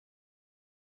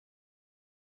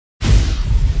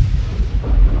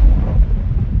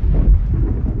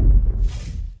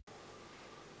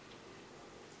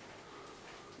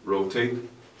rotate,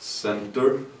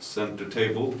 center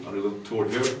table, and a little toward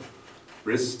here,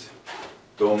 wrist,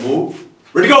 don't move,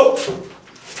 ready go!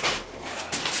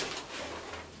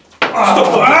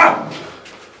 Stop!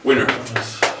 Winner.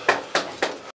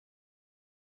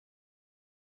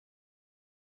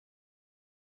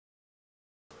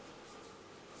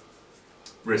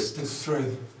 Wrist. It's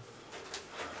straight.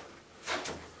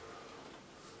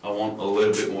 I want a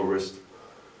little bit more wrist.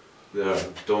 There.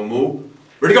 Don't move.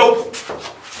 Ready go!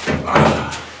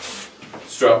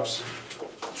 Straps.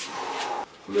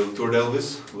 A little toward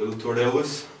Elvis. A little toward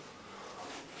Elvis.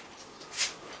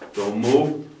 Don't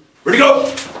move. Ready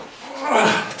go!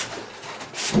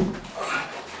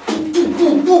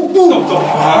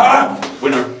 Stop.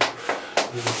 Winner.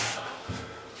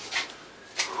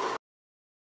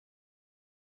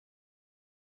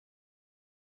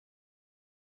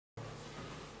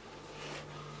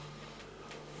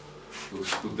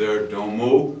 Looks good there, don't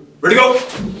move. Ready go!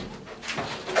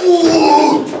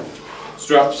 Ooh!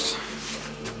 Straps.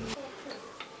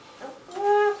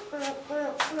 A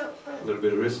little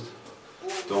bit of wrist.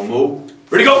 Don't move.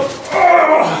 Ready go!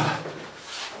 Stop.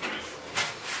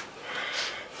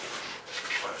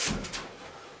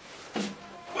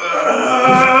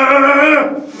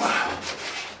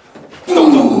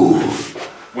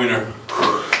 Winner.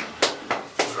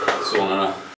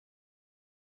 Såna.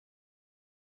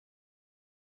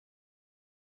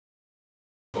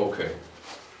 Okay.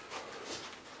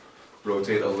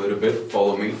 Rotate a little bit,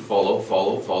 follow me, follow,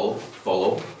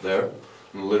 there.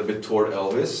 And a little bit toward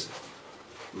Elvis.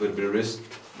 A little bit of wrist,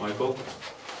 Mikael.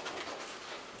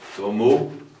 Don't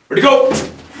move. Ready, go!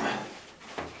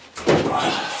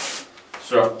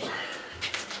 Strap.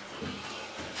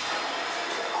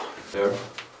 There.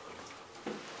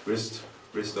 Wrist,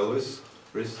 Elvis,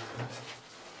 wrist.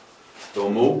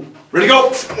 Don't move. Ready,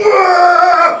 go!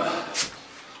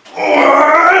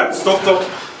 Stop.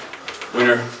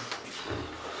 Winner.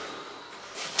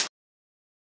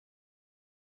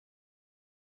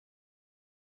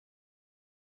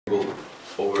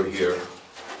 Over here.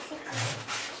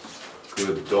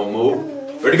 Good. Don't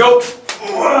move. Ready, go!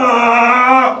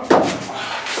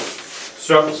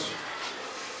 Straps.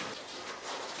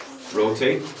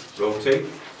 Rotate.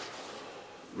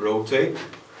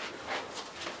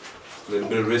 A little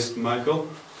bit of wrist, Mikael.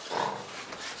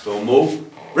 Don't move.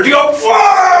 Ready, go!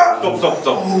 Stop.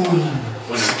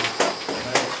 Winner.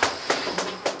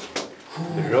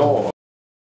 Bra.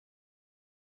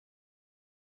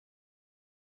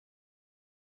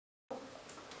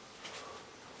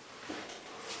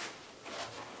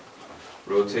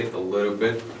 Rotate a little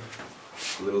bit,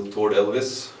 a little toward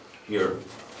Elvis, here.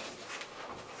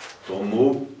 Don't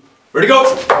move. Ready, go!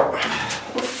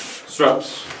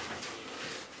 Straps.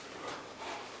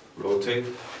 Rotate.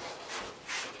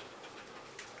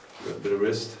 A little bit of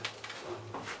wrist.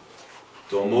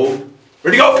 Don't move.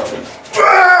 Ready, go!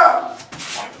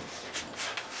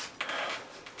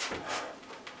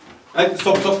 Hey,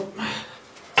 stop. Stop.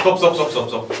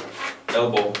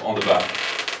 Elbow on the back.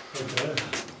 Okay.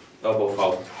 Elbow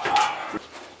foul.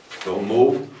 Don't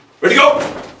move. Ready, go!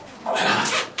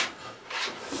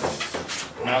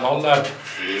 Men håll där.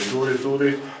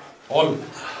 Dori. Håll.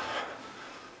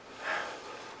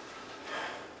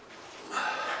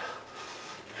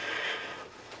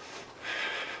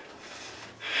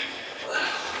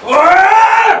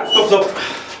 Stop.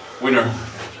 Winner.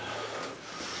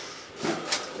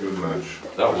 Good match.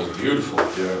 That was beautiful.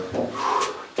 Yeah.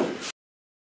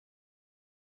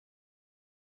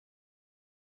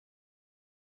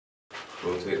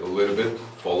 Rotate a little bit,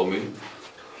 follow me,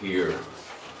 here.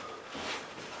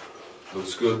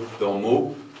 Looks good, don't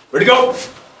move. Ready, go!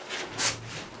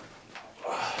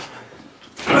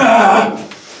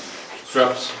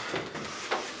 Straps.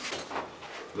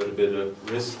 A little bit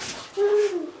of wrist.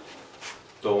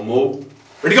 Don't move.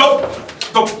 Ready, go!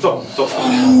 Stop.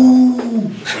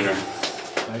 Winner.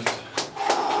 Nice.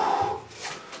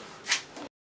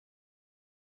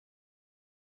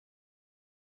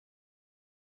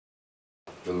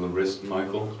 Little wrist,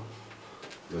 Mikael.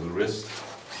 Little wrist.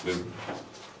 Little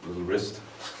wrist.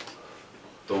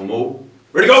 Don't move.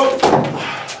 Ready, go!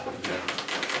 Yeah.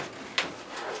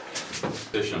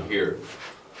 Position here.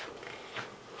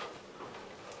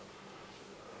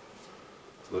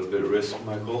 A little bit of wrist,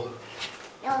 Mikael.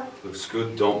 Looks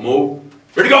good. Don't move.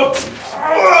 Ready, go!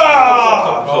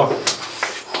 Bra.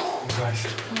 Nice.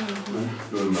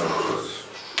 Good match.